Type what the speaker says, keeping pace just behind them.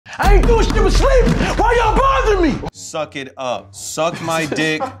I ain't doing shit but sleep. Why y'all bother me? Suck it up. Suck my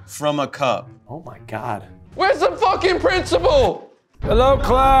dick from a cup. Oh my God. Where's the fucking principal? Hello,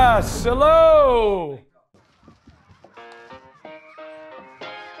 class. Hello.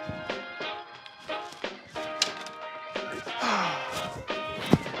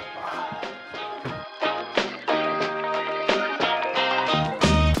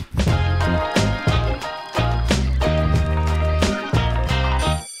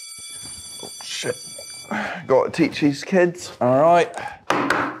 Shit. Gotta teach these kids. All right.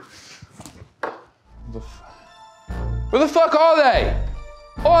 Where the fuck are they?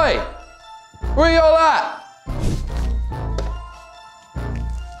 Oi! Where y'all at?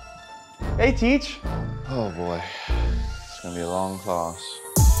 Hey, Teach. Oh boy. It's gonna be a long class.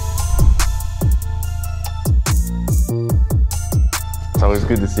 It's always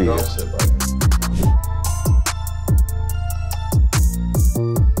good to see you.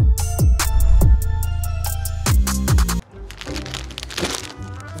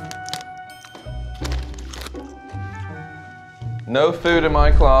 No food in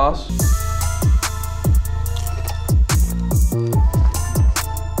my class.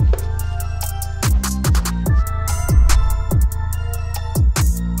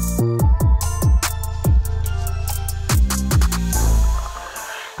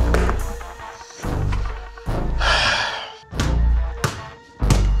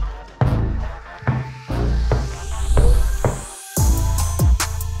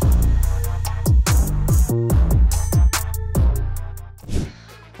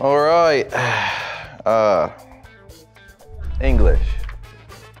 All right, English,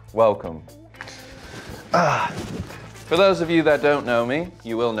 welcome. For those of you that don't know me,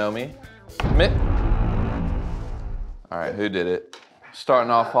 you will know me. All right, who did it?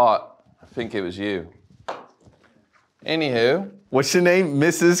 Starting off hot, I think it was you. Anywho. What's your name,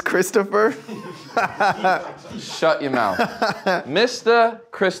 Mrs. Christopher? Shut your mouth. Mr.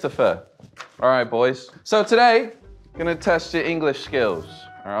 Christopher. All right, boys. So today, gonna test your English skills.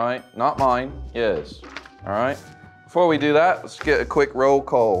 All right, not mine, yours. All right. Before we do that, let's get a quick roll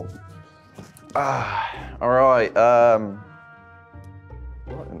call. All right.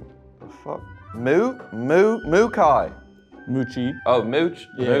 What in the fuck? Moochie. Moochie. Oh,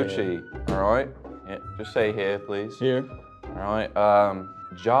 Yeah. Moochie. All right. Yeah, just say here, please. Here. All right.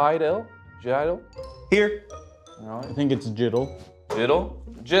 Jidel. Here. All right. I think it's Jiddle.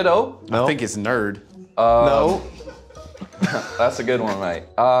 Jiddo. No. I think it's nerd. No. That's a good one, mate.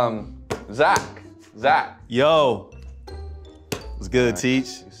 Zach. Yo. What's good, Right.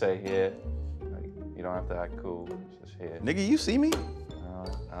 Teach? You say here. Like, you don't have to act cool. It's just here. Nigga, you see me?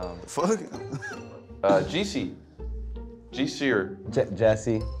 Fuck. GC or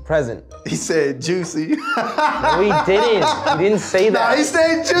Jesse, present. He said juicy. No, he didn't. He didn't say that. No, he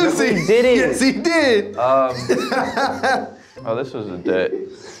said juicy. No, he didn't. Yes, he did. oh, this was a dick.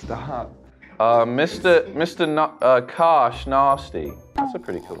 Stop. Mr. Kosh Nasty. That's a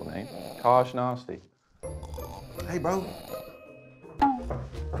pretty cool name. Kosh Nasty. Hey, bro.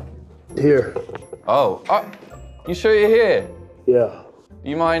 Here. Oh, you sure you're here? Yeah.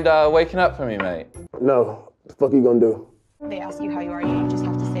 You mind waking up for me, mate? No. What the fuck are you gonna do? They ask you how you are, you just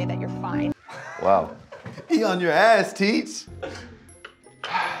have to say that you're fine. Wow. He on your ass, Teach.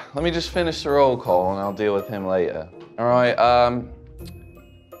 Let me just finish the roll call and I'll deal with him later. All right,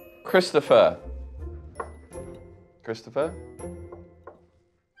 Christopher. Christopher?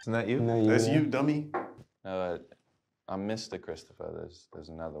 Isn't that you? No, That's you, dummy. No, I'm Mr. Christopher. There's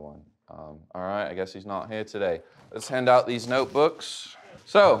another one. All right, I guess he's not here today. Let's hand out these notebooks.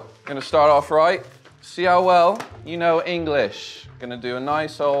 So, gonna start off right. See how well you know English. Gonna do a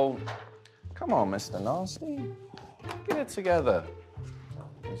nice old, come on, Mr. Nasty. Get it together.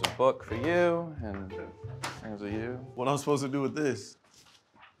 There's a book for you, and things are you. What I'm supposed to do with this?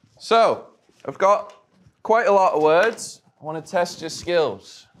 So, I've got quite a lot of words. I want to test your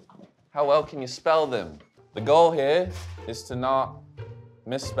skills. How well can you spell them? The goal here is to not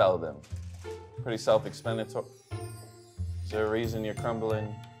misspell them. Pretty self-explanatory. Is there a reason you're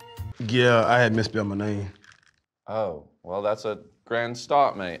crumbling? Yeah, I had misspelled my name. Oh, well, that's a grand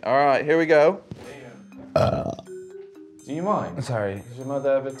start, mate. All right, here we go. Do you mind? Sorry. Has your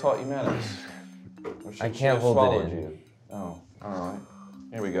mother ever taught you manners? Or should I she can't have hold it swallowed in. you? Oh, all right.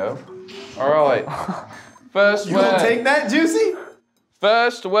 Here we go. All right. First You word. gonna take that, Juicy?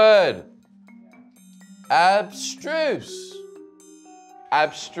 First word. Abstruse.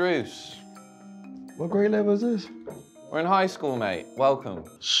 Abstruse. What grade level is this? We're in high school, mate. Welcome.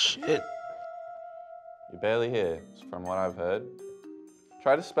 Shit. You're barely here, from what I've heard.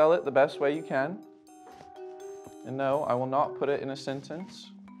 Try to spell it the best way you can. And no, I will not put it in a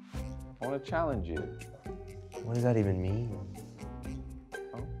sentence. I want to challenge you. What does that even mean?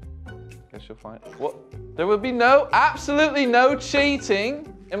 Oh, guess you'll find. What? There would be absolutely no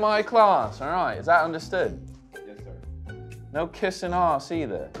cheating in my class. All right, is that understood? Yes, sir. No kissing ass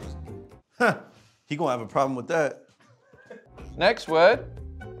either. He gonna have a problem with that. Next word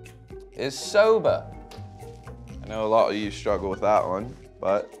is sober. I know a lot of you struggle with that one,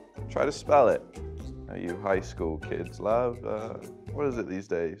 but try to spell it. Now you high school kids love, what is it these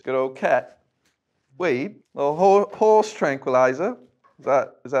days? Good old cat. Weed, little horse tranquilizer.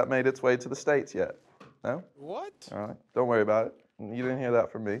 Has that made its way to the States yet? No? What? All right, don't worry about it. You didn't hear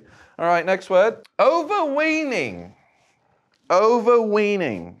that from me. All right, next word. Overweening.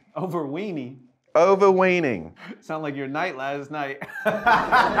 Overweening. Over weenie. Overweening. Sound like your night last night.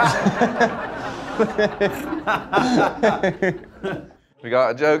 We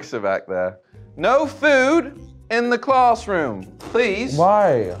got a jokester back there. No food in the classroom, please.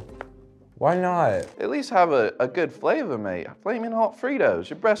 Why? Why not? At least have a good flavor, mate. Flaming hot Fritos.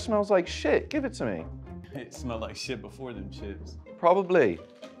 Your breath smells like shit. Give it to me. It smelled like shit before them chips. Probably.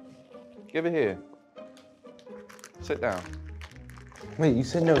 Give it here. Sit down. Wait, you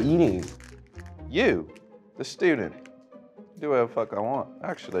said no eating. You, the student. Do whatever the fuck I want,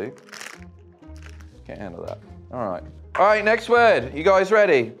 actually. Can't handle that. All right. All right, next word. You guys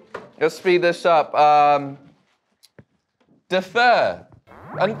ready? Let's speed this up. Defer.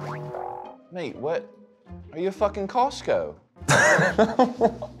 Mate, what? Are you a fucking Costco?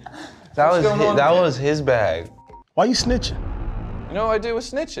 That was his bag. Why you snitching? You know what I do with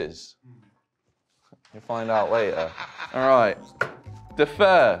snitches? You'll find out later. All right.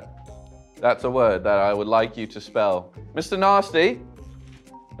 Defer. That's a word that I would like you to spell. Mr. Nasty,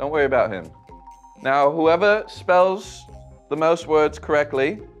 don't worry about him. Now, whoever spells the most words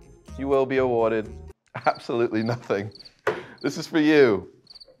correctly, you will be awarded absolutely nothing. This is for you.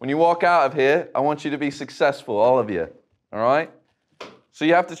 When you walk out of here, I want you to be successful, all of you. All right? So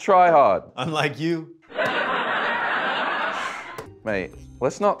you have to try hard. Unlike you. Mate,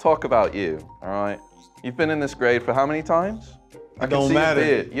 let's not talk about you, all right? You've been in this grade for how many times? I can don't see matter.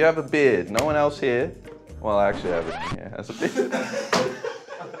 Your beard. You have a beard. No one else here. Well, actually, everyone here has a beard.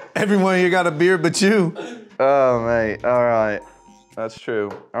 Everyone here got a beard but you. Oh, mate. All right. That's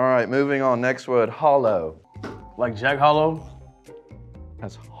true. All right, moving on. Next word, hollow. Like Jack Hollow?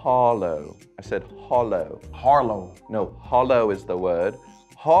 That's hollow. I said hollow. Harlow. No, hollow is the word.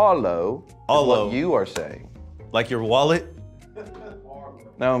 Hollow is Hollow. what you are saying. Like your wallet?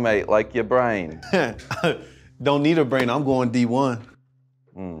 No, mate, like your brain. Don't need a brain, I'm going D1.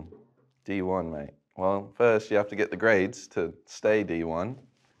 D1, mate. Well, first you have to get the grades to stay D1.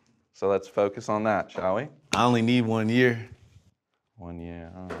 So let's focus on that, shall we? I only need 1 year. 1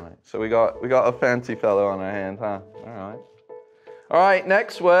 year, all right. So we got a fancy fellow on our hands, huh? All right. All right,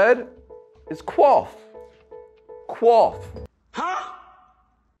 next word is quaff. Quaff. Why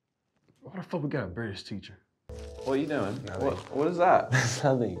the fuck we got a British teacher? What are you doing? What is that?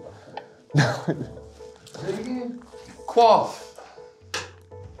 Nothing. Quaff.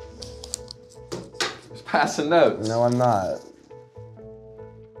 Just passing notes. No, I'm not.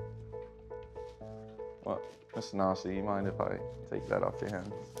 What? Mr. Nasty, you mind if I take that off your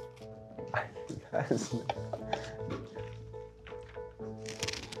hands?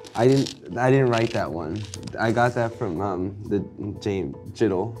 I didn't write that one. I got that from the James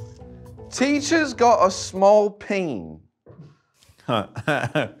Jiddle. Teacher's got a small peen. Huh.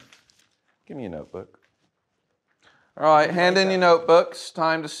 Give me your notebook. All right, hand in your notebooks.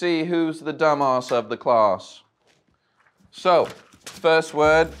 Time to see who's the dumbass of the class. So, first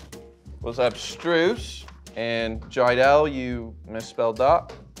word was abstruse, and Jidel, you misspelled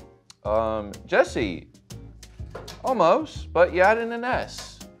that. Jesse, almost, but you added an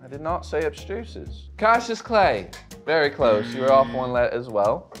S. I did not say abstruses. Cassius Clay, very close. You were off one letter as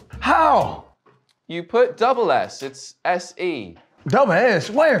well. How? You put double S, it's S-E. Double S,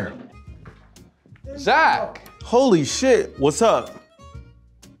 where? Zach, Holy shit, what's up?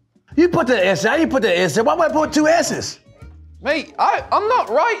 You put the S, I didn't put the S. Why would I put 2 S's? mate, I'm not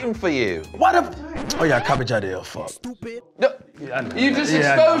writing for you. Why the? Oh yeah, I copied your deal, fuck. No, you just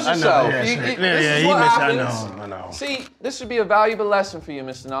exposed yourself. This is what happens. I know. See, this would be a valuable lesson for you,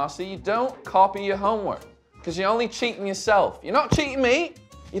 Mr. Nasty. You don't copy your homework, because you're only cheating yourself. You're not cheating me,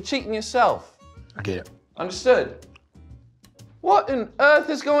 you're cheating yourself. I get it. Understood? What on earth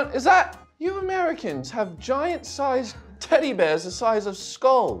is is that, you Americans have giant-sized teddy bears the size of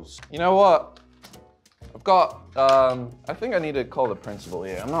skulls. You know what? I've got, I think I need to call the principal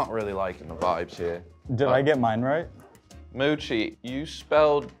here. I'm not really liking the vibes here. Did I get mine right? Moochie, you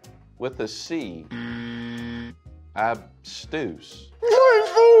spelled with a C. Abstuse.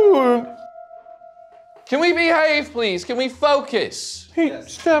 My food! Can we behave, please? Can we focus? He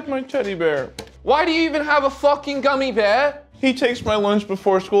stabbed my teddy bear. Why do you even have a fucking gummy bear? He takes my lunch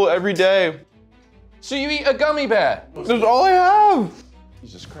before school every day. So you eat a gummy bear? That's all I have.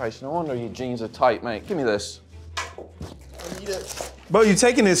 Jesus Christ, no wonder your jeans are tight, mate. Give me this. Bro, you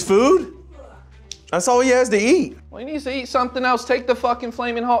taking his food? That's all he has to eat. Well, he needs to eat something else. Take the fucking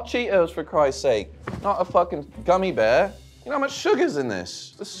flaming hot Cheetos, for Christ's sake. Not a fucking gummy bear. You know how much sugar's in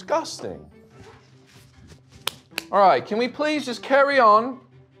this? Disgusting. All right, can we please just carry on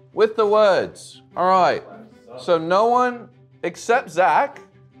with the words? All right, so no one except Zach.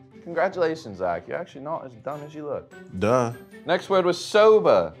 Congratulations, Zach. You're actually not as dumb as you look. Duh. Next word was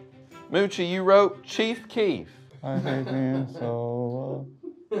sober. Moochie, you wrote Chief Keef. I hate being so.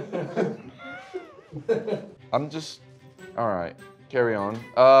 I'm just, all right, carry on.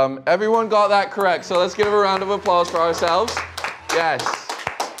 Everyone got that correct, so let's give a round of applause for ourselves. Yes.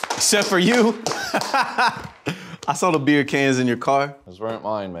 Except for you. I saw the beer cans in your car. Those weren't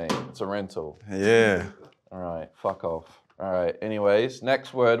mine, mate. It's a rental. Yeah. All right, fuck off. All right, anyways,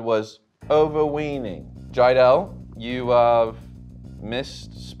 next word was overweening. Jidel, you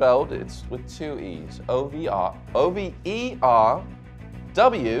misspelled, it's with two E's. O-V-R-W-E-E-I-N-G.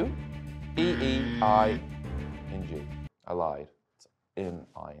 I lied. It's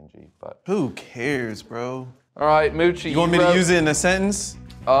N-I-N-G, but. Who cares, bro? All right, Moochie, You want me to use it in a sentence?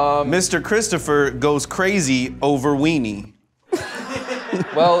 Mr. Christopher goes crazy over weenie.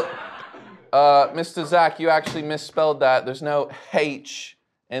 Well, Mr. Zach, you actually misspelled that. There's no H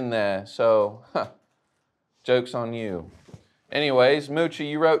in there, so joke's on you. Anyways, Moochie,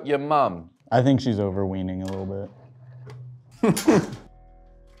 you wrote your mum. I think she's overweening a little bit. You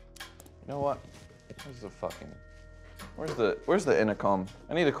know what? Where's the intercom?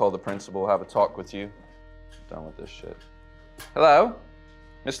 I need to call the principal, have a talk with you. I'm done with this shit. Hello?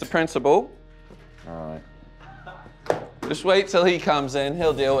 Mr. Principal? All right. Just wait till he comes in,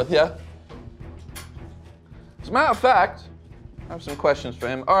 he'll deal with you. As a matter of fact, I have some questions for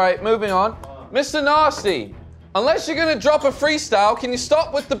him. All right, moving on. Mr. Nasty, unless you're gonna drop a freestyle, can you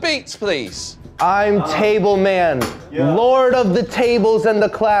stop with the beats, please? I'm Table Man, Lord of the tables and the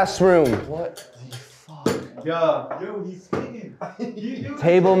classroom. What?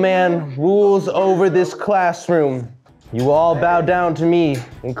 Table Man rules over this classroom. You all bow down to me,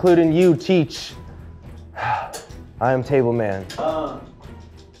 including you, Teach. I am Table Man.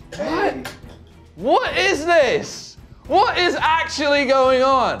 What? What is this? What is actually going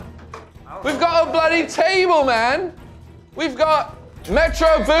on? We've got a bloody table, man. We've got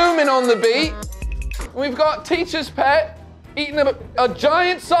Metro Boomin on the beat. We've got Teacher's Pet eating a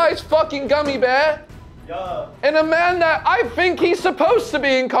giant-sized fucking gummy bear. And a man that I think he's supposed to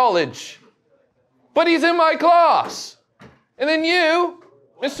be in college. But he's in my class. And then you,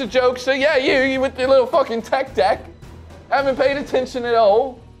 Mr. Jokester, yeah, you with your little fucking tech deck, haven't paid attention at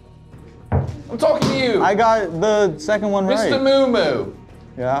all. I'm talking to you. I got the second one right. Mr. Moo Moo.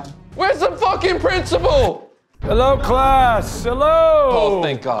 Yeah. Where's the fucking principal? Hello, class. Hello. Oh,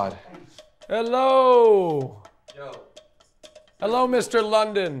 thank God. Hello. Hello, Mr.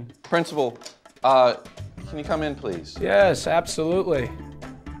 London. Principal, can you come in, please? Yes, absolutely.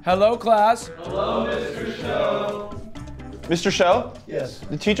 Hello, class. Mr. Shell? Yes.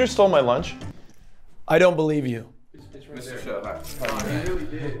 The teacher stole my lunch. I don't believe you. Mr. Show, hi.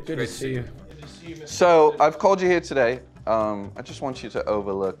 Good to see you. So, I've called you here today. I just want you to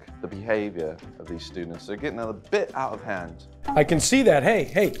overlook the behavior of these students. They're getting a bit out of hand. I can see that.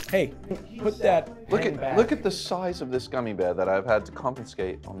 Hey. Put that pen back. Look at the size of this gummy bear that I've had to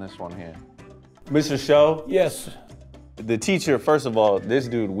confiscate on this one here. Mr. Show? Yes. The teacher, first of all, this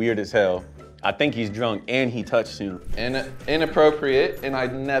dude weird as hell. I think he's drunk and he touched you. Inappropriate, and I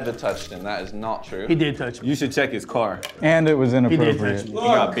never touched him. That is not true. He did touch me. You should check his car. And it was inappropriate. touch He me.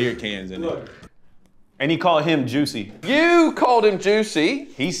 got beer cans in it. And he called him Juicy. You called him Juicy.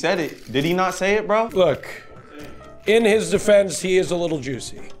 He said it. Did he not say it, bro? Look, in his defense, he is a little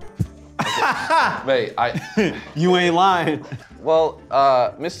juicy. Wait, You ain't lying. Well,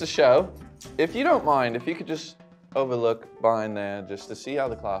 Mr. Show, if you don't mind, if you could just overlook behind there just to see how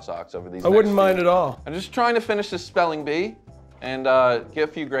the class acts over these I wouldn't mind at all. I'm just trying to finish this spelling bee and get a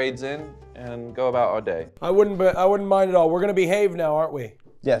few grades in and go about our day. I wouldn't mind at all. We're gonna behave now, aren't we?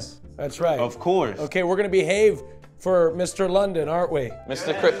 Yes. That's right. Of course. Okay, we're gonna behave for Mr. London, aren't we?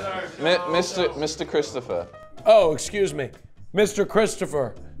 Mr. Christopher. Oh, excuse me. Mr.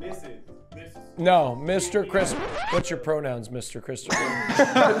 Christopher. No, Mr. Chris. What's your pronouns, Mr.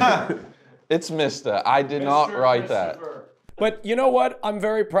 Christopher? It's Mr. I did not write that. But you know what? I'm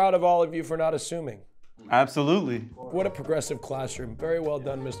very proud of all of you for not assuming. Absolutely. What a progressive classroom. Very well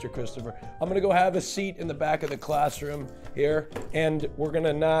done, Mr. Christopher. I'm gonna go have a seat in the back of the classroom here, and we're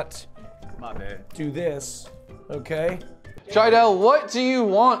gonna not My bad. do this, okay? Jydell, what do you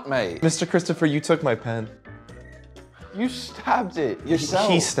want, mate? Mr. Christopher, you took my pen. You stabbed it yourself.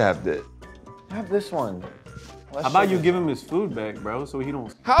 He stabbed it. Have this one. How about you give him his food back, bro, so he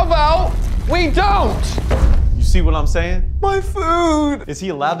don't... How about we don't? You see what I'm saying? My food! Is he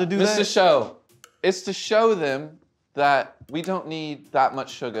allowed to do It's that? to show. It's to show them that we don't need that much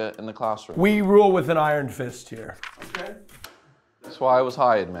sugar in the classroom. We rule with an iron fist here. That's why I was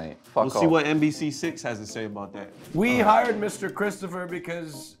hired, mate. Fuck We'll off. see what NBC6 has to say about that. We hired Mr. Christopher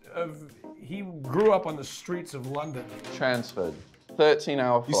because he grew up on the streets of London. Transferred.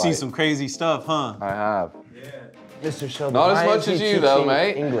 13-hour flight. You see some crazy stuff, huh? I have. Mr. Sheldon, Not as why much is he as you, though, teaching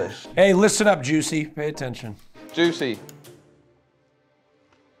mate. English. Hey, listen up, Juicy. Pay attention. Juicy.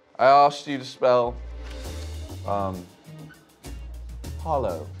 I asked you to spell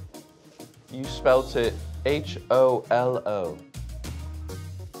hollow. You spelt it H-O-L-O.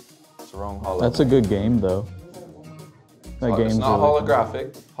 It's the wrong hollow. That's a good game, though. That It's game's not really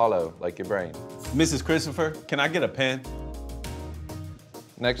holographic. Hollow, like your brain. Mrs. Christopher, can I get a pen?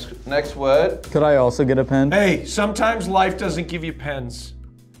 Next word. Could I also get a pen? Hey, sometimes life doesn't give you pens.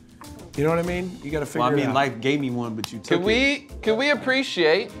 You know what I mean? You gotta figure Well, I it mean, out. life gave me one, but you took Could we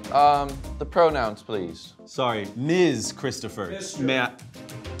appreciate the pronouns, please? Sorry, Ms. Christopher. Mr. May I...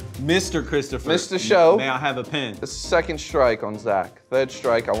 Mr. Christopher. Mr. Show. May I have a pen? It's the second strike on Zach. Third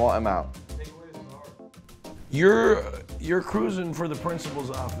strike, I want him out. You're cruising for the principal's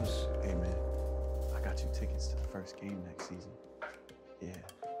office. Hey, man. I got you tickets to the first game next season. Yeah,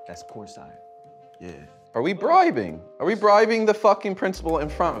 that's courtside. Yeah. Are we bribing? Are we bribing the fucking principal in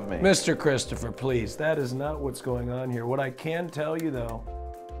front of me? Mr. Christopher, please, that is not what's going on here. What I can tell you, though,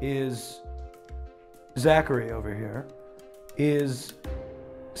 is Zachary over here is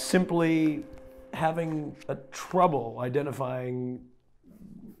simply having a trouble identifying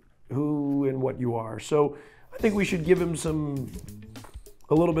who and what you are. So I think we should give him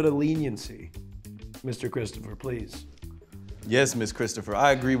a little bit of leniency. Mr. Christopher, please. Yes, Miss Christopher.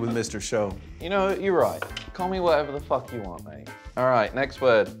 I agree with Mr. Show. You know, you're right. Call me whatever the fuck you want, mate. All right, next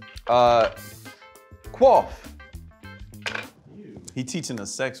word. Quaff. He teaching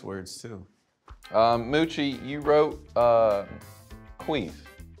us sex words, too. Moochie, you wrote queef. You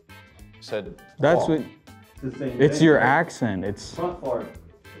said That's quaff. what. It's your accent. It's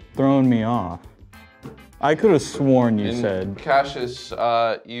throwing me off. I could have sworn you And said. Cassius,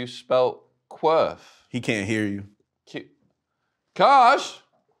 you spelt quirf. He can't hear you. Kosh!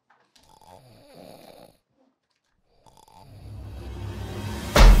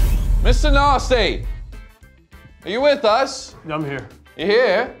 Mr. Nasty! Are you with us? I'm here. You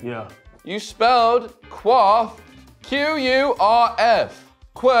here? Yeah. You spelled quaff, Q-U-R-F.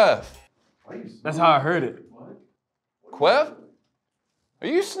 Quirf. That's how I heard it. Quirf? Are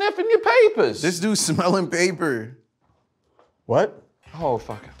you sniffing your papers? This dude's smelling paper. What? Oh,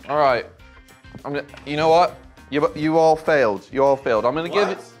 fuck. All right. You know what? You all failed. You all failed. I'm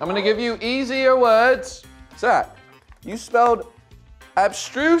gonna give you easier words. Zach, you spelled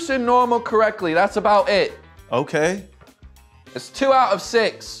abstruse and normal correctly. That's about it. Okay. It's 2 out of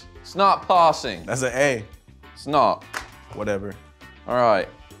 6. It's not passing. That's an A. It's not. Whatever. All right.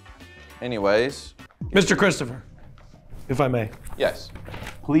 Anyways, Mr. Christopher, if I may. yes.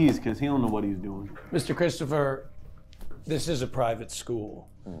 Please, because he don't know what he's doing. Mr. Christopher, this is a private school,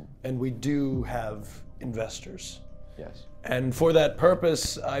 and we do have investors. Yes. And for that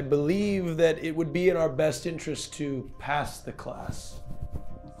purpose, I believe that it would be in our best interest to pass the class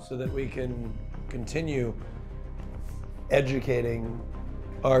so that we can continue educating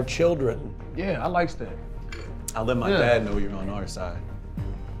our children. Yeah, I likes that. I'll let my dad know you're on our side.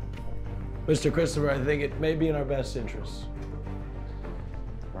 Mr. Christopher, I think it may be in our best interest.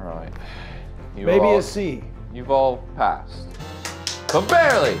 All right. You Maybe all, a C. You've all passed. But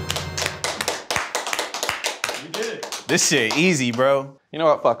barely. This shit easy, bro. You know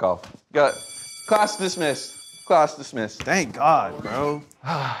what? Fuck off. Got class dismissed. Class dismissed. Thank God, bro.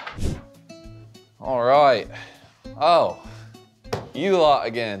 All right. Oh, you lot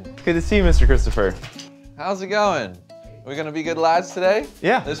again. Good to see you, Mr. Christopher. How's it going? We're gonna be good lads today?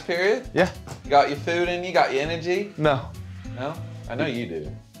 Yeah. This period? Yeah. You got your food in you? Got your energy? No. No? I know you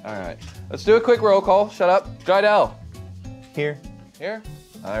do. All right. Let's do a quick roll call. Shut up. Jydell. Here. Here?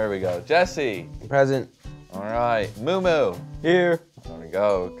 Oh, there we go. Jesse. Present. All right. Moo. Here. There we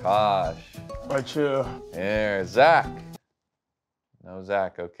go. Kosh. Right here. Here. Zach. No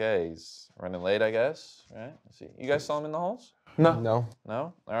Zach. Okay. He's running late, I guess. All right. Let's see. You guys saw him in the halls? No.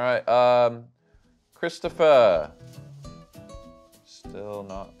 No? All right. Christopher. Still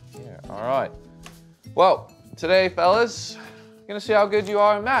not here. All right. Well, today, fellas, I'm gonna see how good you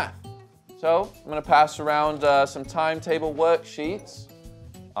are in math. So I'm gonna pass around some timetable worksheets.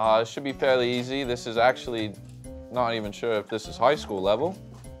 It should be fairly easy. This is actually not even sure if this is high school level.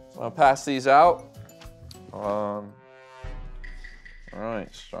 So I'm gonna pass these out. All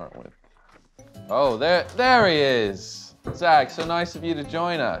right, start with. Oh, there he is. Zach, so nice of you to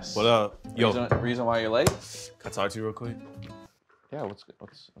join us. What up? Yo. Reason why you're late? Can I talk to you real quick? Yeah, what's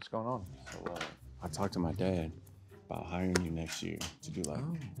going on? So, I talked to my dad about hiring you next year to do like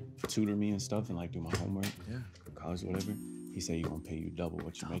tutor me and stuff and like do my homework for college or whatever. He said he's gonna pay you double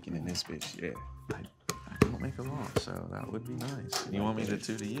what you're making in this bitch. Yeah. I don't make a lot, so that would be nice. You want me to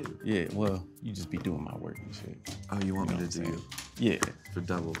tutor you? Yeah, well, you just be doing my work and shit. Oh, you want me to do you? Yeah. For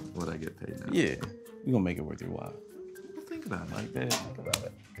double what I get paid now? Yeah. We gonna make it worth your while. Well, think about it. Like that? Think about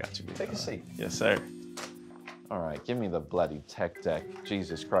it. Got you. Take a seat. Yes, sir. All right, give me the bloody tech deck.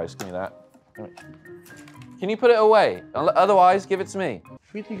 Jesus Christ, give me that. Can you put it away? Otherwise, give it to me. Who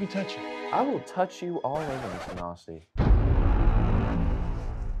do you think you touch it? I will touch you all over, Mr. Nasty.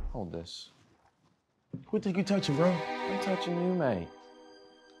 Hold this. Who do you think you touching, bro? I'm touching you, mate.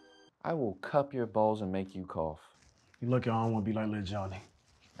 I will cup your balls and make you cough. You lucky I don't want to be like little Johnny.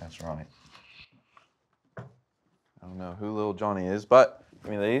 That's right. I don't know who little Johnny is, but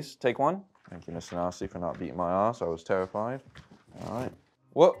give me these. Take one. Thank you, Mr. Nasty, for not beating my ass. I was terrified. All right.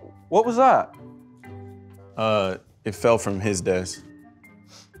 What was that? It fell from his desk.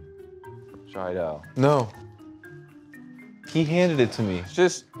 Shidell. No. He handed it to me.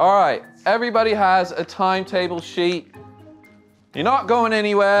 Just, all right. Everybody has a timetable sheet. You're not going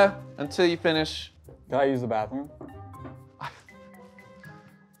anywhere until you finish. Can I use the bathroom?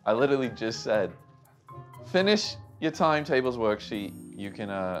 I literally just said, finish your timetables worksheet. You can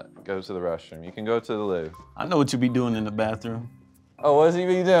go to the restroom. You can go to the loo. I know what you be doing in the bathroom. Oh, what does he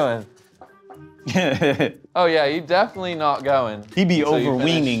be doing? Oh yeah, you definitely not going. He be until you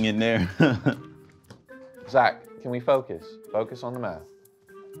overweening finish. in there. Zach, can we focus? Focus on the math.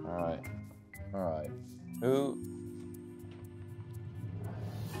 All right. All right. Who?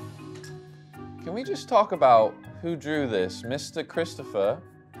 Can we just talk about who drew this? Mr. Christopher.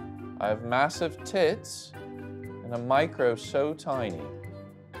 I have massive tits and a micro so tiny.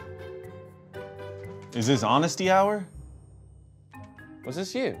 Is this honesty hour? Was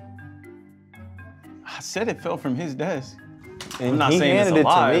this you? I said it fell from his desk. And I'm not he saying it's handed a it to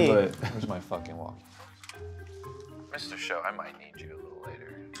lie, me. but Where's my fucking walkie? Mr. Show, I might need you a little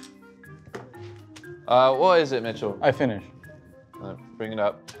later. What is it, Mitchell? I finished. Bring it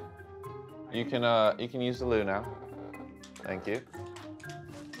up. You can use the loo now. Thank you.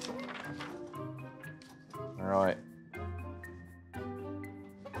 All right.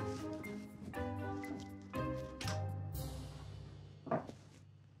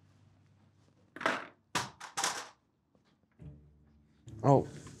 Oh,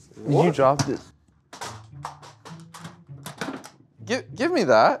 you dropped it. Give me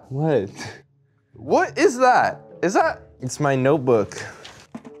that. What? What is that? Is that? It's my notebook.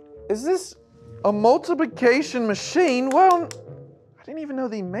 Is this a multiplication machine? Well, I didn't even know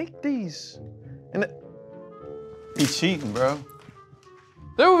they make these. And he's cheating, bro.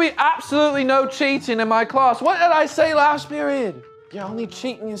 there will be absolutely no cheating in my class. What did I say last period? You're only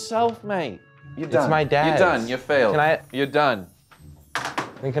cheating yourself, mate. You're done. It's my dad's. You're done. You failed. You're done.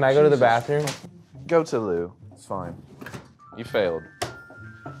 And can I go to the bathroom? Go to the loo. It's fine. You failed.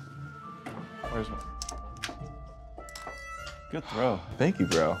 Where's my... Good throw. Thank you,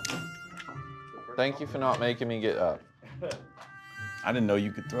 bro. Thank you for not making me get up. I didn't know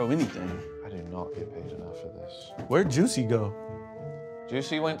you could throw anything. I do not get paid enough for this. Where'd Juicy go?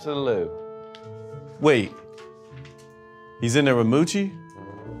 Juicy went to the loo. Wait. He's in there with Moochie?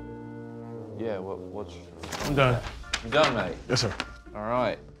 Yeah, what's... I'm done. You done, mate? Yes, sir. All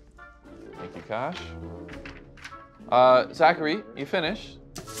right. Thank you, Cash. Zachary, you finished?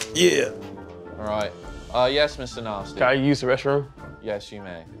 Yeah. All right. Yes, Mr. Nasty. Can I use the restroom? Yes, you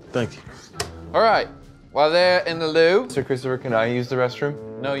may. Thank you. All right. While they're in the loo... Mr. Christopher, can I use the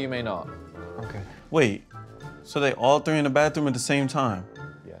restroom? No, you may not. Okay. Wait. So they all three in the bathroom at the same time?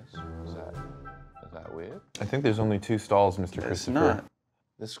 Yes. Is that weird? I think there's only 2 stalls, Mr. It's Christopher. not.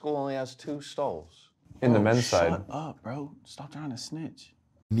 The school only has 2 stalls. In the men's side. Shut up, bro. Stop trying to snitch.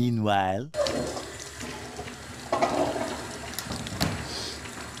 Meanwhile.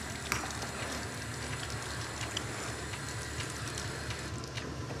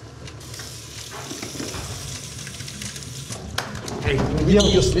 Hey, you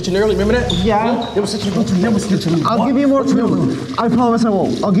were snitching early, remember that? Yeah. They were snitching, you never snitching. I'll give you more food. I promise I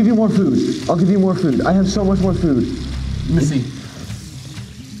won't. I'll give you more food. I'll give you more food. I have so much more food. Let me see.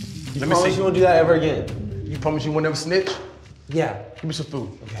 Let me see. You won't do that ever again. You promise you won't never snitch? Yeah. Give me some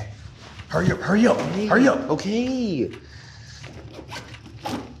food. Okay. Hurry up, hurry up, hurry up. Okay.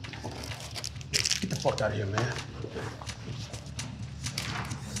 Get the fuck out of here, man.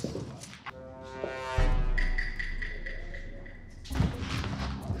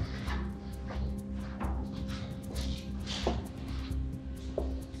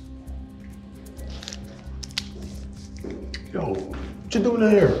 Yo, what you doing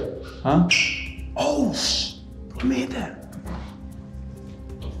in here? Huh? Oh, let me hit that.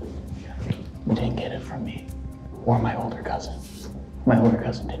 You didn't get it from me. Or my older cousin. My older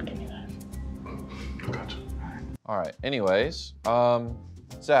cousin didn't give me that. I got you. All right. Anyways,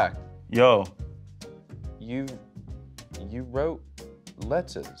 Zach, Yo. you wrote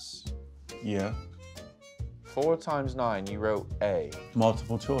letters. Yeah. 4 times 9, you wrote A.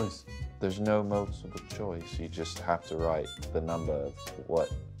 Multiple choice. There's no multiple choice. You just have to write the number of what.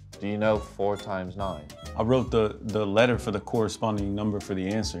 Do you know 4 times 9? I wrote the letter for the corresponding number for the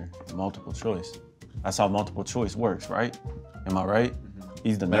answer. Multiple choice. That's how multiple choice works, right? Am I right?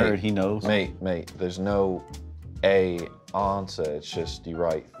 He's the nerd, he knows. Mate, there's no A answer. It's just you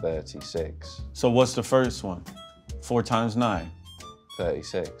write 36. So what's the first one? 4 times 9.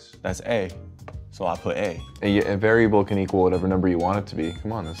 36. That's A. So I put A. A variable can equal whatever number you want it to be.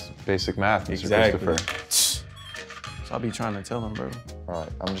 Come on, that's basic math, Mr. Exactly. Christopher. So I'll be trying to tell him, bro. All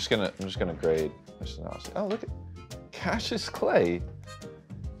right, I'm just gonna grade Mr. Nelson. Oh, look at Cassius Clay.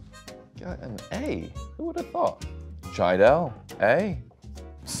 Got an A. Who would have thought? Jidel, A.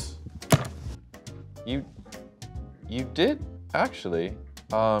 You did actually.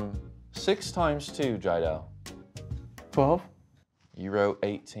 6 times 2, Jidel. 12. You wrote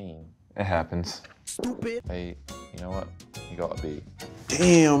 18. It happens. Stupid. Hey, you know what? You got a B.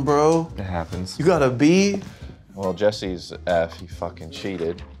 Damn, bro. It happens. You got a B? Well, Jesse's F. He fucking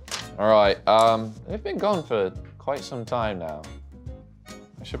cheated. All right. They've been gone for quite some time now.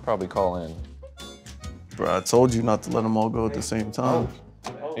 I should probably call in. Bro, I told you not to let them all go at the same time.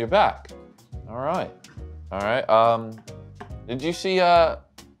 You're back. All right. All right. Did you see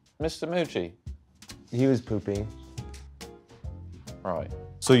Mr. Moochie? He was pooping. All right.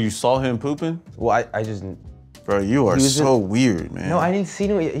 So you saw him pooping? Well, I just... Bro, you are so weird, man. No, I didn't see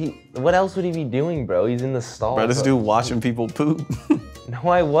him. What else would he be doing, bro? He's in the stall. Bro, this dude watching people poop. No,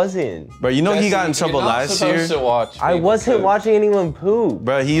 I wasn't. Bro, you know he got in trouble last year? I wasn't watching anyone poop.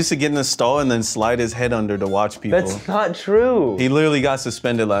 Bro, he used to get in the stall and then slide his head under to watch people. That's not true. He literally got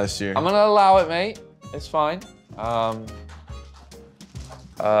suspended last year. I'm gonna allow it, mate. It's fine.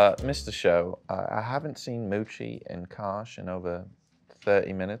 Mr. Show, I haven't seen Moochie and Kosh in over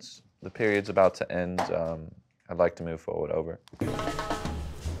 30 minutes. The period's about to end. I'd like to move forward. Over.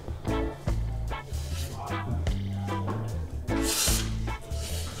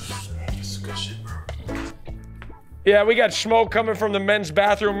 Yeah, we got smoke coming from the men's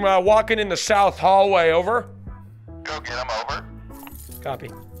bathroom, walking in the south hallway. Over. Go get him, over.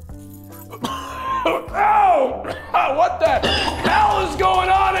 Copy. Oh! What the hell is going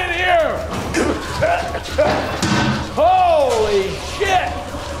on in here? Holy shit!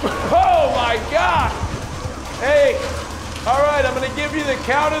 Oh my God! Hey, all right, I'm gonna give you the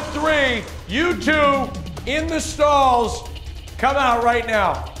count of 3. You two in the stalls, come out right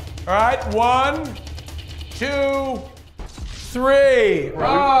now. All right, 1, 2, 3. Bro,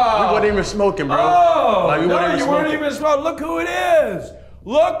 we wasn't even smoking, bro. Oh, like, no, you weren't even smoking. Look who it is.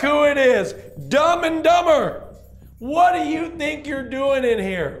 Look who it is. Dumb and Dumber. What do you think you're doing in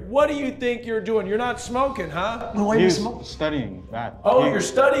here? What do you think you're doing? You're not smoking, huh? No, He was studying that. Oh, you're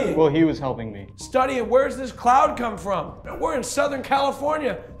studying? Well, he was helping me. Studying. Where's this cloud come from? We're in Southern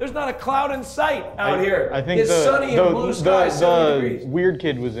California. There's not a cloud in sight out here. I think it's sunny and blue sky, 70 degrees. Weird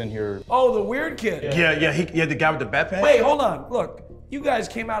kid was in here. Oh, the weird kid. Yeah, he had the guy with the backpack. Wait, hold on. Look, you guys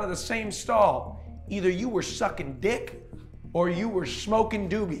came out of the same stall. Either you were sucking dick or you were smoking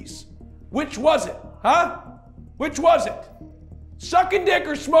doobies. Which was it, huh? Which was it? Sucking dick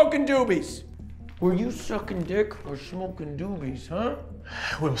or smoking doobies? Were you sucking dick or smoking doobies, huh?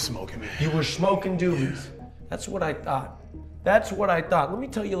 We were smoking, man. You were smoking doobies. That's what I thought. That's what I thought. Let me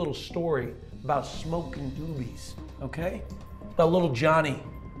tell you a little story about smoking doobies, okay? About little Johnny.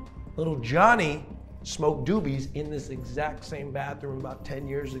 Little Johnny smoked doobies in this exact same bathroom about 10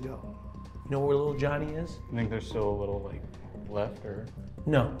 years ago. You know where little Johnny is? I think there's still a little like left or?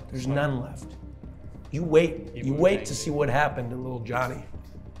 No, there's none left. You wait to see what happened to little Johnny.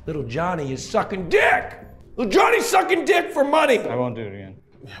 Little Johnny is sucking dick. Little Johnny's sucking dick for money. I won't do it again.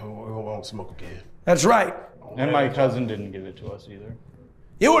 Yeah, we won't smoke again. That's right. And my cousin didn't give it to us either.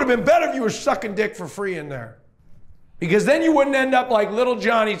 It would have been better if you were sucking dick for free in there. Because then you wouldn't end up like little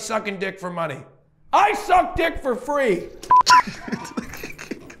Johnny sucking dick for money. I suck dick for free.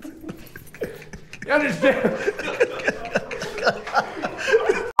 You understand?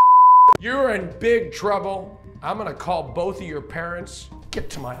 You're in big trouble. I'm gonna call both of your parents. Get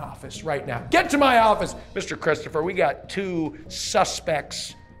to my office right now. Get to my office. Mr. Christopher, we got 2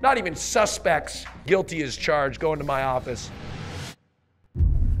 suspects, not even suspects, guilty as charged, going to my office.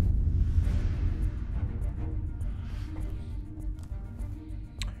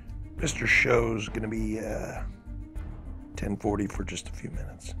 Mr. Show's gonna be 10:40 for just a few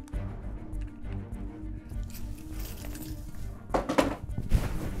minutes.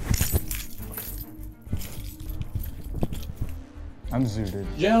 I'm zooted.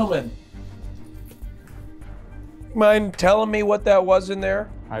 Gentlemen, mind telling me what that was in there?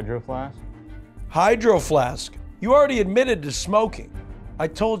 Hydro flask? Hydro flask. You already admitted to smoking. I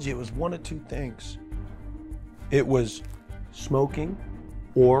told you it was one of 2 things. It was smoking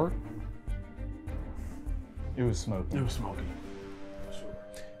or It was smoking. It was smoking.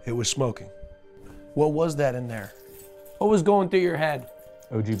 it was smoking. What was that in there? What was going through your head?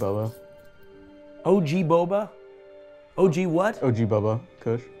 OG Bubba. OG Boba? OG what? OG Bubba.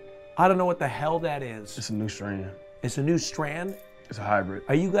 Kush. I don't know what the hell that is. It's a new strain. It's a new strand? It's a hybrid.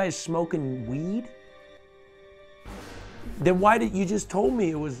 Are you guys smoking weed? Then why did you just told me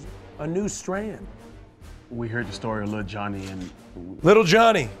it was a new strand? We heard the story of Little Johnny and Little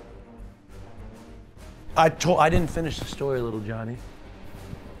Johnny. I didn't finish the story, Little Johnny.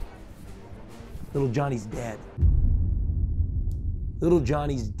 Little Johnny's dead. Little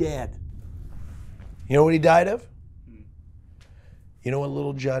Johnny's dead. You know what he died of? You know what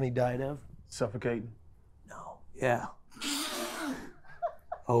Little Johnny died of? suffocating. No. Yeah.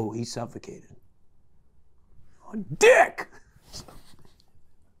 Oh, he suffocated. On dick!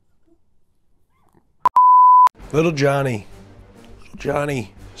 Little Johnny. Little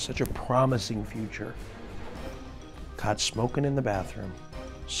Johnny, such a promising future. Caught smoking in the bathroom.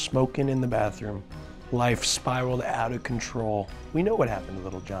 Smoking in the bathroom. Life spiraled out of control. We know what happened to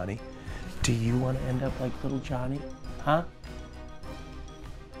Little Johnny. Do you want to end up like Little Johnny? Huh?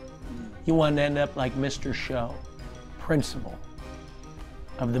 You want to end up like Mr. Show, principal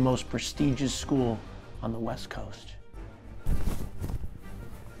of the most prestigious school on the West Coast.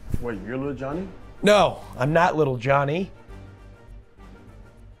 Wait, you're Little Johnny? No, I'm not Little Johnny.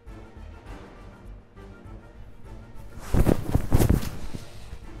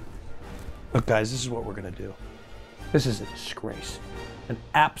 Look, guys, this is what we're gonna do. This is a disgrace, an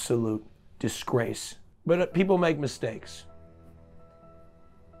absolute disgrace. But people make mistakes.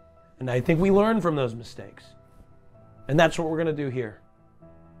 And I think we learn from those mistakes. And that's what we're gonna do here.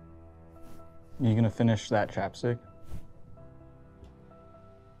 You gonna finish that chapstick?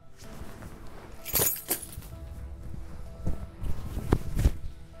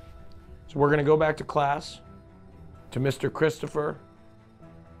 So we're gonna go back to class, to Mr. Christopher,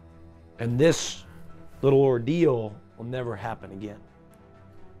 and this little ordeal will never happen again.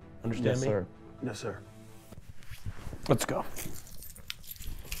 Understand me? Yes, sir. Yes, sir. Let's go.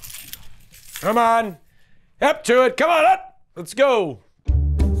 Come on, up to it, come on up, let's go.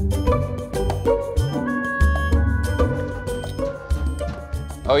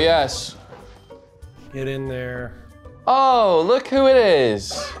 Oh, yes. Get in there. Oh, look who it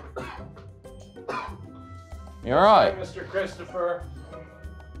is. You're right. Mr. Christopher.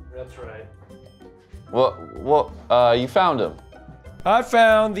 That's right. You found him? I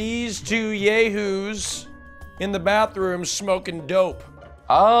found these two yahoos in the bathroom smoking dope.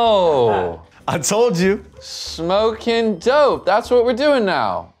 Oh. I told you. Smoking dope. That's what we're doing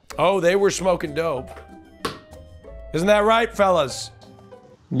now. Oh, they were smoking dope. Isn't that right, fellas?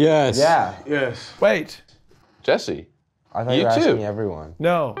 Yes. Yeah. Yes. Wait. Jesse. I thought You you were too. asking everyone.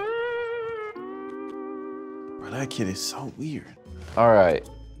 No. Bro, that kid is so weird. All right.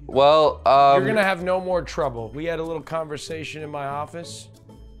 Well, You're gonna have no more trouble. We had a little conversation in my office,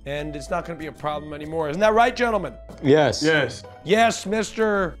 and it's not gonna be a problem anymore. Isn't that right, gentlemen? Yes. Yes. Yes,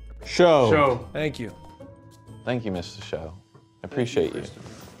 Mr. Show. Show. Thank you. Thank you, Mr. Show. I appreciate you.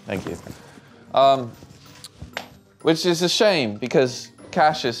 Thank you. Which is a shame because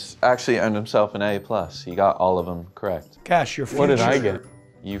Cassius actually earned himself an A+. He got all of them correct. Cash, your future. What did I get?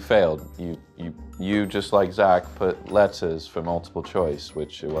 You failed. You just like Zach put letters for multiple choice,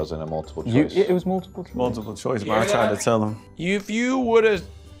 which it wasn't a multiple choice. It was multiple choice. Multiple choice, but I tried to tell him. If you would have,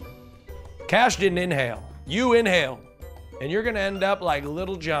 Cash didn't inhale. You inhaled, and you're gonna end up like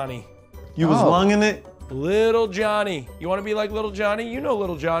Little Johnny. You was lunging it? Little Johnny. You want to be like Little Johnny? You know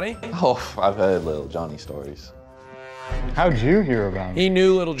Little Johnny. Oh, I've heard Little Johnny stories. How'd you hear about him? He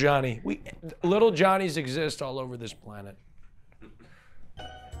knew Little Johnny. Little Johnnies exist all over this planet.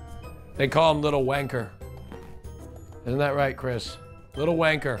 They call him Little Wanker. Isn't that right, Chris? Little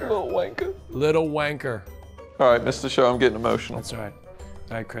Wanker. Little Wanker. Little Wanker. All right, Mr. Show, I'm getting emotional. That's all right.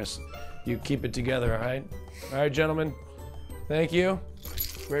 All right, Chris. You keep it together, all right? All right, gentlemen. Thank you.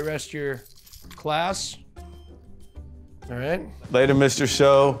 Great rest of your class. All right. Later, Mr.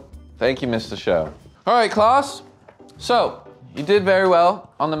 Show. Thank you, Mr. Show. All right, class. So, you did very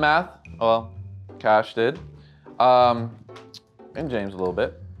well on the math. Well, Cash did. And James a little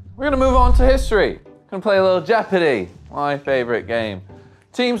bit. We're gonna move on to history. Gonna play a little Jeopardy, my favorite game.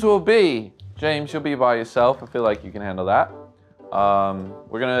 Teams will be, James, you'll be by yourself. I feel like you can handle that.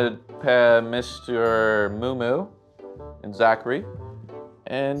 We're gonna pair Mr. Moo Moo and Zachary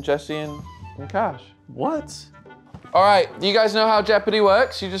and Jesse and Cash. What? All right, do you guys know how Jeopardy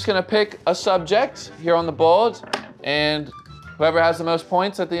works? You're just gonna pick a subject here on the board, and whoever has the most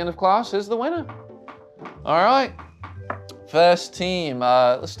points at the end of class is the winner. All right, first team,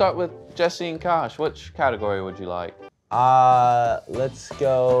 let's start with Jesse and Cash. Which category would you like? Let's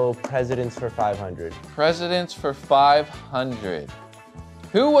go presidents for 500. Presidents for 500.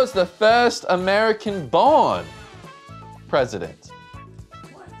 Who was the first American-born president?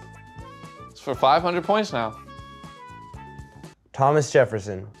 It's for 500 points now. Thomas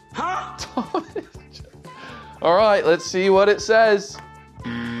Jefferson. All right, let's see what it says.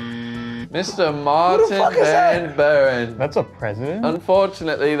 Mr. Martin Van Buren. That's a president?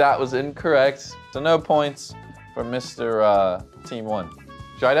 Unfortunately, that was incorrect. So no points for Mr. Team 1.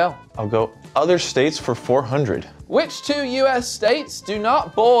 Jidel. I'll go other states for 400. Which 2 U.S. states do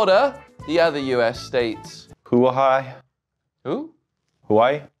not border the other U.S. states? Hawaii. Who?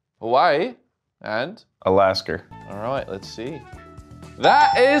 Hawaii. Hawaii and? Alaska. All right, let's see.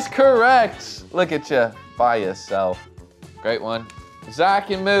 That is correct. Look at you by yourself. Great one.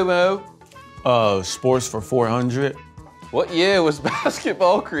 Zach and Moo Moo. Sports for 400. What year was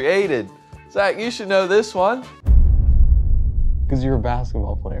basketball created? Zach, you should know this one. Because you're a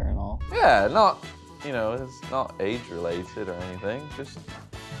basketball player and all. Yeah, not, you know, it's not age related or anything. Just,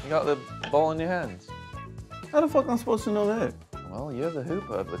 you got the ball in your hands. How the fuck am I supposed to know that? Well, you're the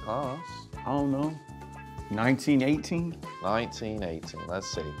hooper of the class. I don't know. 1918? 1918, let's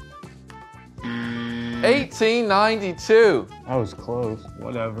see. 1892. That was close.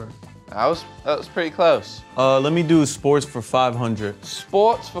 Whatever. That was pretty close. Let me do sports for 500.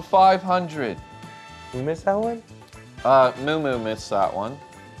 Sports for 500. Who missed that one? Moo Moo missed that one.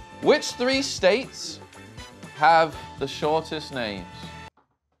 Which 3 states have the shortest names?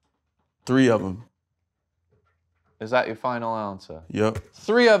 3 of them. Is that your final answer? Yep.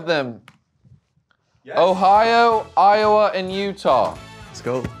 3 of them. Yes. Ohio, Iowa, and Utah. Let's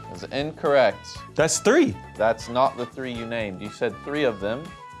go. That's incorrect. That's 3. That's not the 3 you named. You said 3 of them.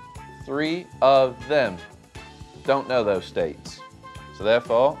 3 of them. Don't know those states. So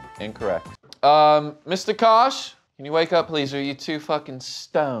therefore, incorrect. Mr. Kosh, can you wake up, please? Or are you too fucking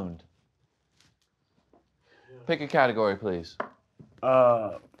stoned? Pick a category, please.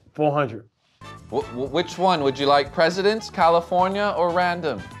 400. Which one? Would you like presidents, California, or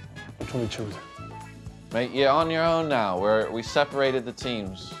random? Which one are we choosing? Mate, you're on your own now. We separated the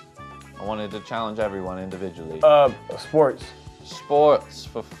teams. I wanted to challenge everyone individually. Sports. Sports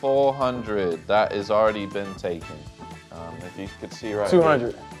for 400. That has already been taken. If you could see right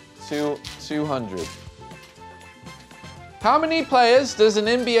 200. Here. 200. How many players does an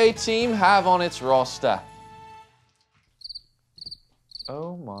NBA team have on its roster?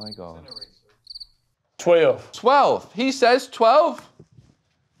 Oh my God. 12. 12. He says 12.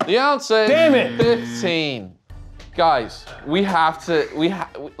 The answer is 15. Guys, we have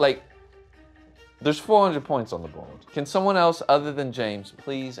to, like, there's 400 points on the board. Can someone else other than James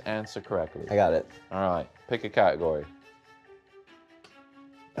please answer correctly? I got it. All right, pick a category.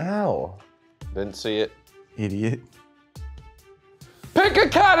 Ow. Didn't see it. Idiot. Pick a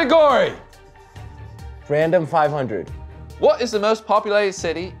category! Random 500. What is the most populated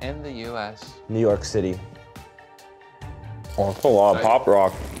city in the US? New York City. Oh, it's a lot of pop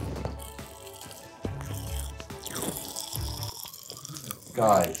rock.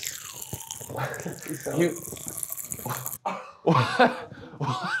 Guys.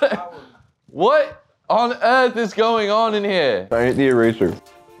 What on earth is going on in here? I hate the eraser.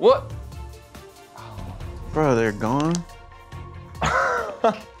 What? Bro, they're gone.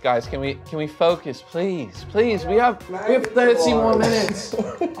 Guys, can we focus, please? Please, we have 30 more minutes.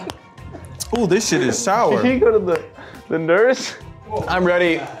 Oh, this shit is sour. Can you go to the nurse? I'm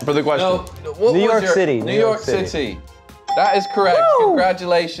ready for the question. No, what New was York your- City. New York City. That is correct. Woo!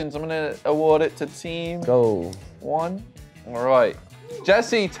 Congratulations. I'm gonna award it to team Go. 1. All right.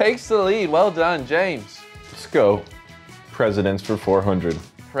 Jesse takes the lead. Well done, James. Let's go. Presidents for 400.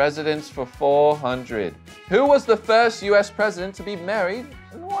 Presidents for 400. Who was the first US president to be married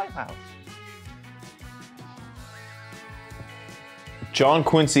in the White House? John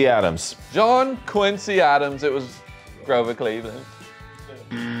Quincy Adams. John Quincy Adams. It was Grover Cleveland.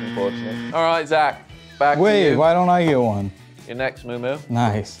 Unfortunately. All right, Zach. Back to Wait, you. why don't I get one? Your next, Moo.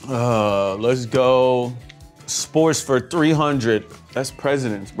 Nice. Let's go. Sports for 300. That's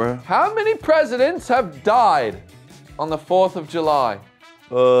presidents, bro. How many presidents have died on the 4th of July?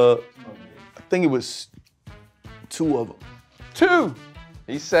 I think it was 2 of them. 2.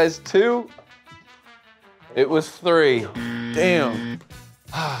 He says 2. It was 3. Damn.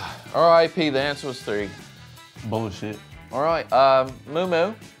 R.I.P. The answer was 3. Bullshit. All right,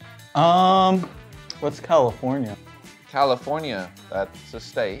 Moo. What's California? California. That's a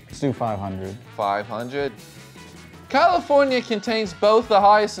state. Let's do 500. 500. California contains both the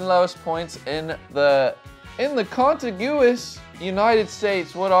highest and lowest points in the contiguous United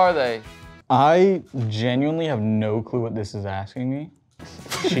States. What are they? I genuinely have no clue what this is asking me.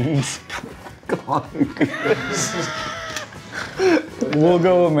 Jeez. We'll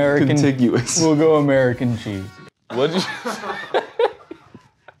go American. Contiguous. We'll go American cheese. What'd you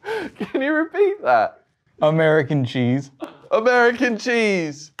Can you repeat that? American cheese. American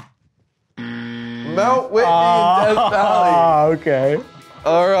cheese. Mount Whitney and Death Valley. Okay.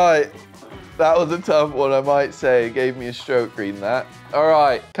 All right. That was a tough one, I might say. It gave me a stroke reading that. All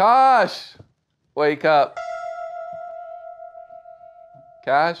right. Cash. Wake up.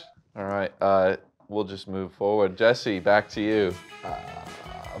 Cash? All right. We'll just move forward. Jesse, back to you.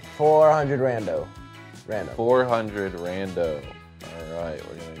 400 rando. Random. 400 rando. All right,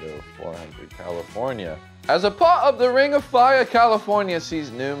 we're gonna go 400 California. As a part of the Ring of Fire, California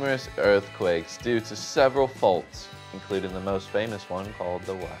sees numerous earthquakes due to several faults, including the most famous one called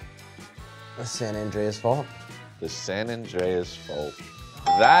the what? The San Andreas Fault. The San Andreas Fault.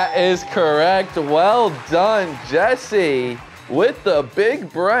 That is correct. Well done, Jesse. With the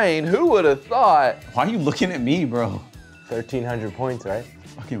big brain, who would have thought? Why are you looking at me, bro? 1,300 points, right?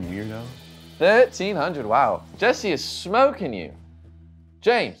 Fucking weirdo. 1,300, wow. Jesse is smoking you.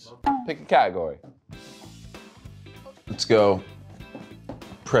 James, pick a category. Let's go.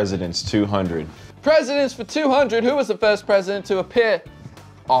 Presidents 200. Presidents for 200, who was the first president to appear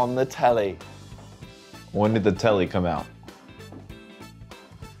on the telly? When did the telly come out?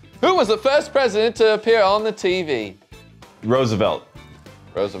 Who was the first president to appear on the TV? Roosevelt.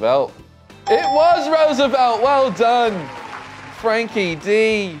 Roosevelt. It was Roosevelt, well done. Frankie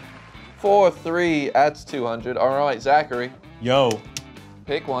D. 4-3, that's 200. All right, Zachary. Yo.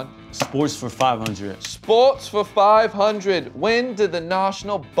 Pick one. Sports for 500. Sports for 500. When did the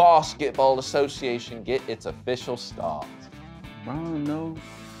National Basketball Association get its official start? I don't know.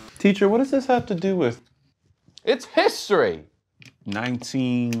 Teacher, what does this have to do with? It's history.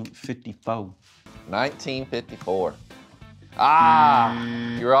 1954. 1954. Ah,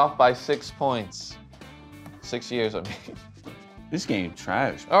 you're off by 6 points. 6 years, I mean. This game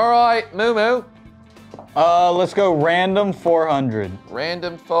trash. All right, Moo. Let's go random 400.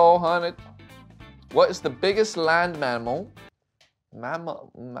 Random 400. What is the biggest land mammal? Land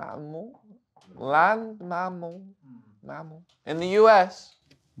mammal in the U.S.?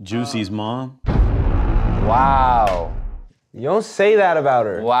 Juicy's mom. Wow. You don't say that about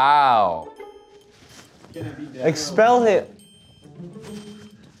her. Wow. Expel him.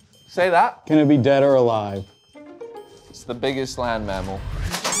 Say that. Can it be dead or alive? It's the biggest land mammal.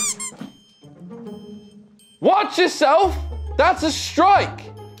 Watch yourself! That's a strike!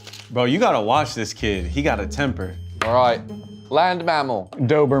 Bro, you gotta watch this kid. He got a temper. All right, land mammal.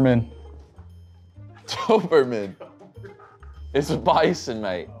 Doberman. Doberman. It's a bison,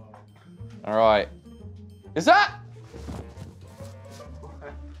 mate. All right. Is that?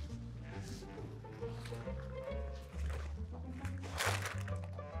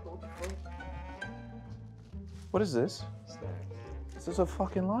 What is this? This is a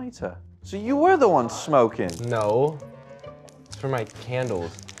fucking lighter. So you were the one smoking? No. It's for my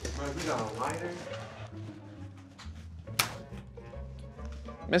candles.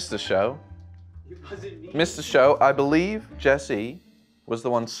 Missed the show. Missed the show. I believe Jesse was the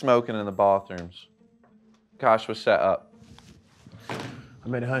one smoking in the bathrooms. Kosh was set up. I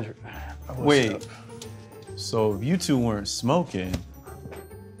made 100. Wait. So if you two weren't smoking,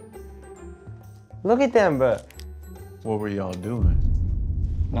 Look at them, bro. what were y'all doing?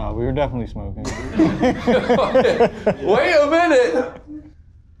 No, we were definitely smoking. Wait a minute.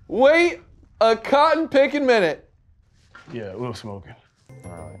 Wait a cotton picking minute. Yeah, we were smoking.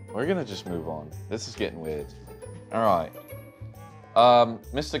 All right, we're gonna just move on. This is getting weird. All right.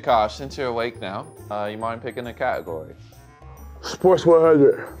 Mr. Kosh, since you're awake now, you mind picking a category? Sports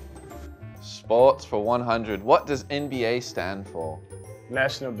 100. Sports for 100. What does NBA stand for?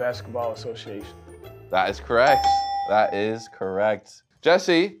 National Basketball Association. That is correct. That is correct.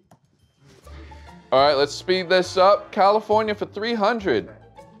 Jesse. All right, let's speed this up. California for 300.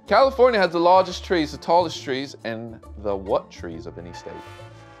 California has the largest trees, the tallest trees, and the what trees of any state?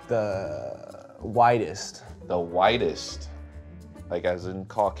 The widest. The widest. Like as in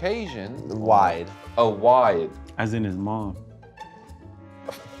Caucasian? Wide. Oh, wide. As in his mom.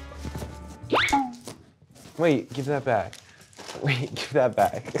 Wait, give that back. Wait, give that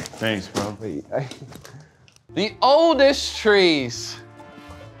back. Thanks, bro. Wait. The oldest trees.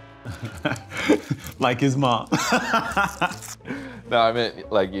 Like his mom. No, I meant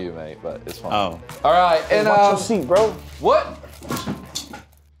like you, mate, but it's fine. Oh. All right, and Watch your seat, bro. What?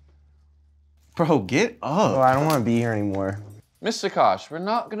 Bro, get up. Oh, I don't want to be here anymore. Mr. Kosh, we're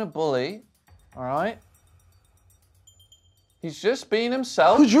not gonna bully, all right? He's just being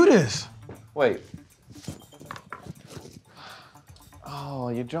himself. Who drew this? Wait. Oh,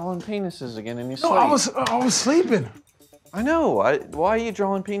 you're drawing penises again in your sleep. No, I was sleeping. I know. Why are you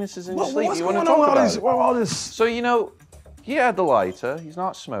drawing penises in your sleep? What's You going want on to with talk about it? all this? So, you know, he had the lighter. He's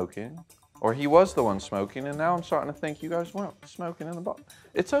not smoking. Or he was the one smoking, and now I'm starting to think you guys weren't smoking in the bar.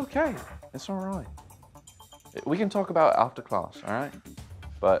 It's okay. It's all right. We can talk about it after class, all right?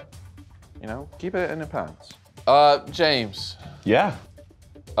 But, you know, keep it in the pants. James. Yeah.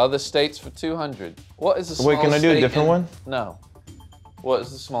 Other states for 200. What is the smallest Wait, can I do a state different one? No. What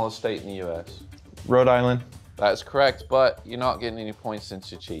is the smallest state in the U.S.? Rhode Island. That's correct, but you're not getting any points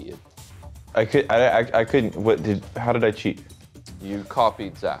since you cheated. I couldn't. How did I cheat? You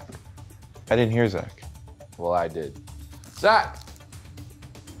copied Zach. I didn't hear Zach. Well, I did. Zach,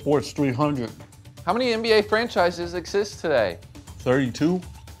 Sports 300. how many NBA franchises exist today? 32.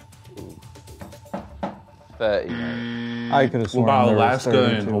 30, mate. I could have What sworn about there was Alaska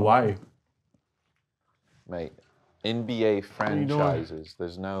 32. and Hawaii? Mate, NBA franchises.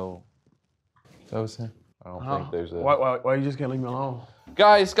 There's no. That was him. I don't think there's a. Why you just can't leave me alone?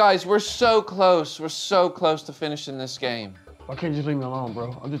 Guys, we're so close. We're so close to finishing this game. Why can't you just leave me alone,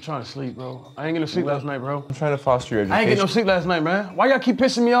 bro? I'm just trying to sleep, bro. I ain't getting no sleep last night, bro. I'm trying to foster your education. I ain't getting no sleep last night, man. Why y'all keep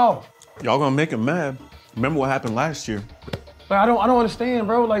pissing me off? Y'all gonna make him mad. Remember what happened last year? Like, I don't understand,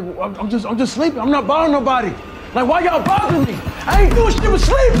 bro. Like, I'm just sleeping. I'm not bothering nobody. Like, why y'all bothering me? I ain't doing shit but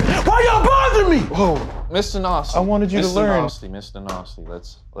sleep. Why y'all bothering me? Whoa. Mr. Nasty. I wanted you to learn. Mr. Nasty.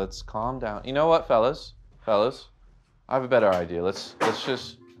 Let's calm down. You know what, fellas? I have a better idea. Let's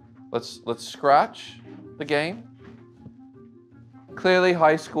scratch the game. Clearly,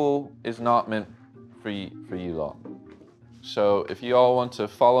 high school is not meant for you lot. So if you all want to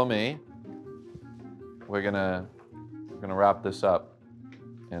follow me, we're gonna wrap this up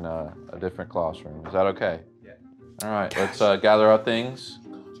in a different classroom. Is that okay? Yeah. All right. Let's gather our things.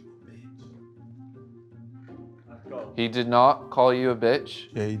 He did not call you a bitch.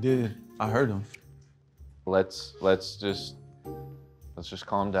 Yeah, he did. I heard him. Let's just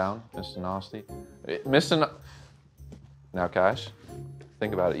calm down, Mr. Nasty. Now, Cash,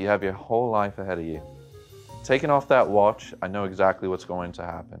 think about it. You have your whole life ahead of you. Taking off that watch, I know exactly what's going to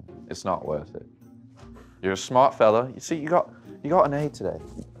happen. It's not worth it. You're a smart fella. You see, you got an A today.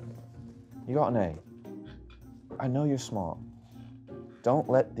 You got an A. I know you're smart. Don't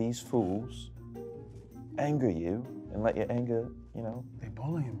let these fools anger you and let your anger, you know. They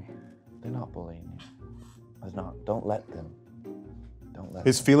bullying me. They're not bullying you. There's not. Don't let them. Don't let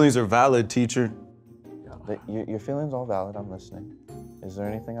His feelings are valid, teacher. Your feelings are valid. I'm listening. Is there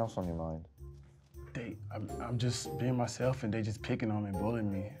anything else on your mind? I'm just being myself and they just picking on me,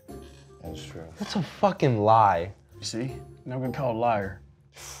 bullying me. That's true. That's a fucking lie. You see? Now I'm gonna call a liar.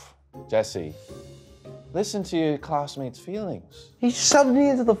 Jesse, listen to your classmates' feelings. He shoved me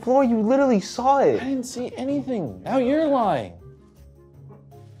into the floor. You literally saw I it. didn't see anything. Now you're lying.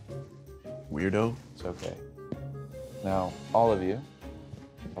 Weirdo. It's okay. Now, all of you,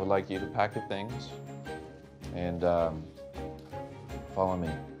 I would like you to pack your things and follow me.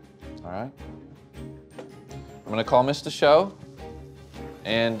 All right? I'm gonna call Mr. Show,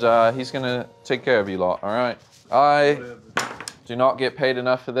 and he's gonna take care of you lot. All right? I do not get paid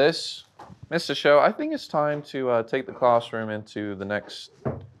enough for this. Mr. Show, I think it's time to take the classroom into the next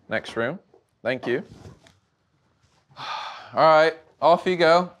room. Thank you. All right, off you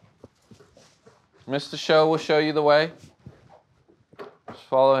go. Mr. Show will show you the way.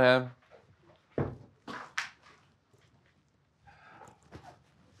 follow him.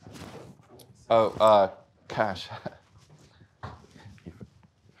 Oh, Cash. You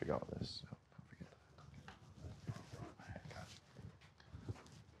forgot this. So don't forget that.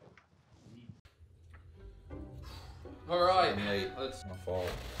 All right, mate. That's my fault.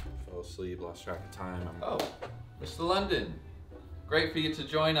 I fell asleep, lost track of time. Oh, Mr. London. Great for you to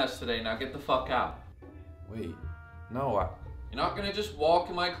join us today. Now get the fuck out. Wait. No, you're not gonna just walk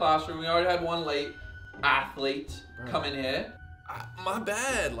in my classroom. We already had one late athlete come in here. My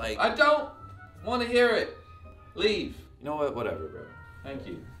bad. Like, I don't want to hear it. Leave. You know what? Whatever, bro. Thank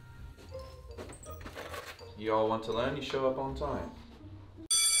you. You all want to learn? You show up on time.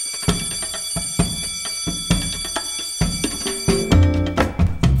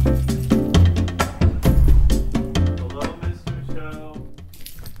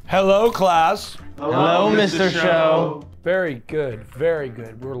 Hello, class. Hello, Mr. Show. Very good, very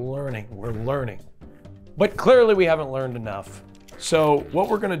good. We're learning. But clearly we haven't learned enough. So what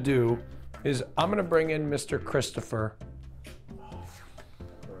we're gonna do is I'm gonna bring in Mr. Christopher.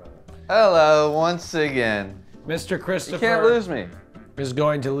 Hello, once again. Mr. Christopher. You can't lose me. Is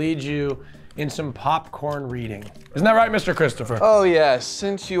going to lead you in some popcorn reading. Isn't that right, Mr. Christopher? Oh yes,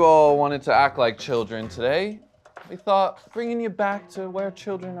 since you all wanted to act like children today, we thought bringing you back to where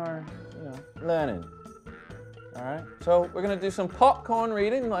children are, learning. All right, so we're gonna do some popcorn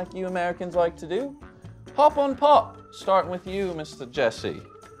reading like you Americans like to do. Hop on pop, starting with you, Mr. Jesse.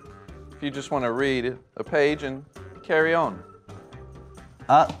 If you just wanna read a page and carry on.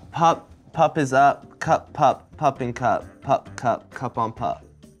 Up, pup is up, cup, pupping cup, pup, cup on pup.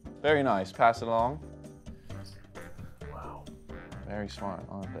 Very nice, pass it along. Wow, very smart,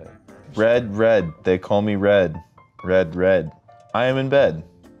 aren't they? Red, they call me Red. Red. I am in bed.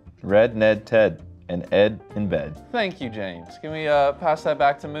 Red, Ned, Ted, and Ed in bed. Thank you, James. Can we pass that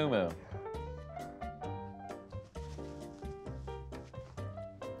back to Moo Moo?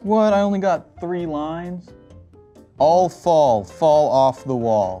 What? I only got 3 lines? All fall off the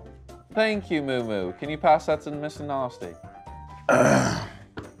wall. Thank you, Moo Moo. Can you pass that to Mr. Nasty?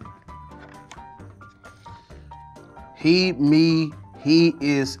 He, me, he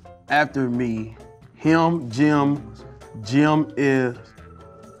is after me. Him, Jim is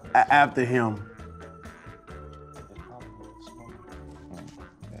after him.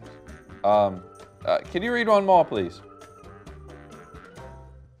 Can you read one more, please?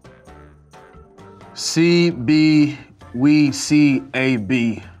 CB, we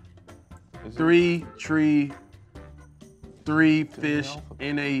CAB. 3 tree, 3 fish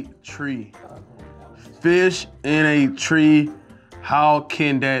in a tree. Fish in a tree, how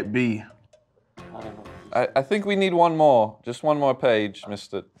can that be? I think we need one more. Just one more page,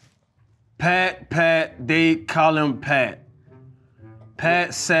 Mr. Pat, they call him Pat.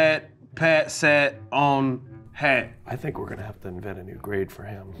 Pat sat on hat. I think we're gonna have to invent a new grade for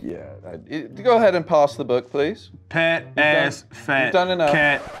him. Yeah. Go ahead and pass the book, please. Pat ass fat. You've done enough.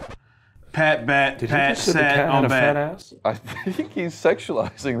 Cat. Pat bat. Did Pat he just say the sat cat on had a fat bat. ass? I think he's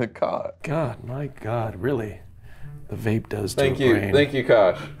sexualizing the car. God, my God, really? The vape does to Thank a you. brain. Thank you,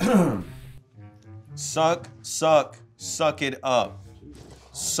 Kosh. Suck it up.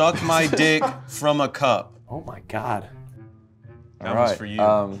 Suck my dick from a cup. Oh my God. That was for you.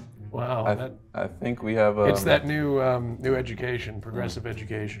 Wow. I think we have. It's that new education, progressive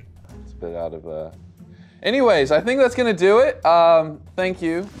education. It's a bit out of. Anyways, I think that's gonna do it. Thank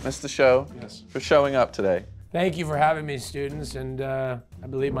you, Mr. Show, for showing up today. Thank you for having me, students, and I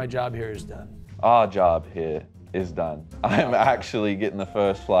believe my job here is done. Our job here is done. I'm actually getting the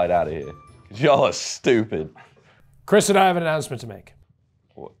first flight out of here. Cause y'all are stupid. Chris and I have an announcement to make.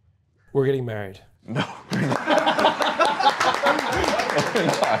 What? We're getting married. No, we're not.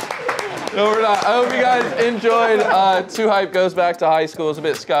 No, we're not. I hope you guys enjoyed. Too Hype goes back to high school. It's a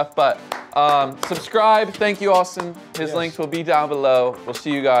bit scuffed, but subscribe. Thank you, Austin. His links will be down below. We'll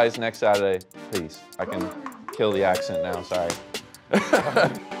see you guys next Saturday. Please. I can kill the accent now, sorry.